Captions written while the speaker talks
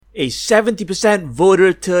A 70%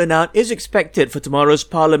 voter turnout is expected for tomorrow's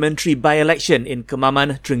parliamentary by-election in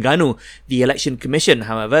Kemaman, Terengganu. The Election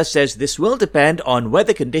Commission, however, says this will depend on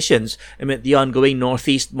weather conditions amid the ongoing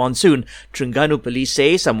northeast monsoon. Terengganu police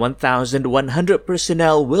say some 1,100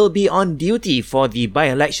 personnel will be on duty for the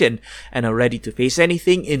by-election and are ready to face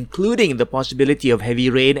anything, including the possibility of heavy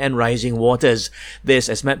rain and rising waters. This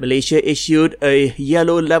as Met Malaysia issued a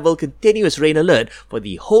yellow-level continuous rain alert for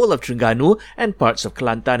the whole of Terengganu and parts of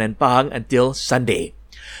Kelantan and Pahang until Sunday.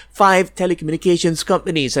 5 telecommunications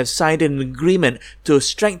companies have signed an agreement to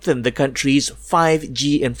strengthen the country's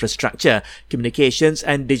 5G infrastructure. Communications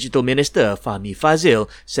and Digital Minister Fahmi Fazil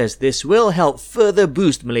says this will help further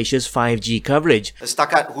boost Malaysia's 5G coverage.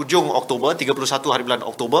 Setakat hujung Oktober, 31 hari bulan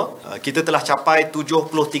Oktober, kita telah capai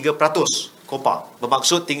 73% kopa.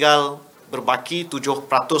 Bermaksud tinggal berbaki 7%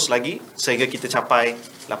 lagi sehingga kita capai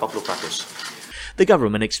 80%. The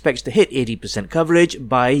government expects to hit 80% coverage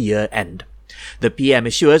by year-end. The PM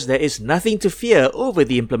assures there is nothing to fear over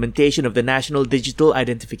the implementation of the National Digital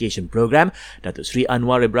Identification Program. Datuk Sri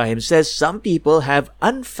Anwar Ibrahim says some people have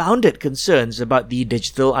unfounded concerns about the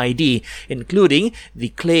digital ID, including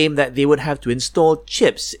the claim that they would have to install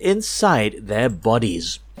chips inside their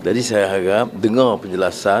bodies. Jadi saya harap dengar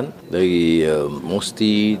penjelasan dari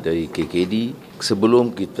Mosti, dari KKD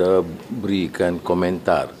sebelum kita berikan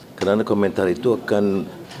komentar. Kerana komentar itu akan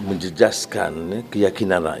menjejaskan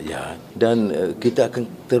keyakinan rakyat dan kita akan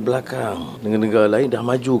terbelakang dengan negara lain dah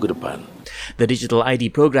maju ke depan. The digital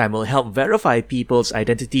ID program will help verify people's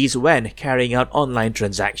identities when carrying out online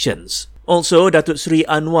transactions. Also, Datuk Sri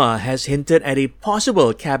Anwar has hinted at a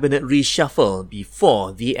possible cabinet reshuffle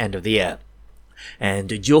before the end of the year. And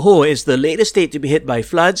Johor is the latest state to be hit by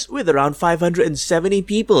floods, with around 570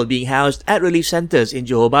 people being housed at relief centres in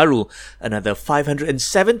Johor Bahru. Another 570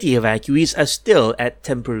 evacuees are still at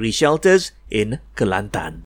temporary shelters in Kelantan.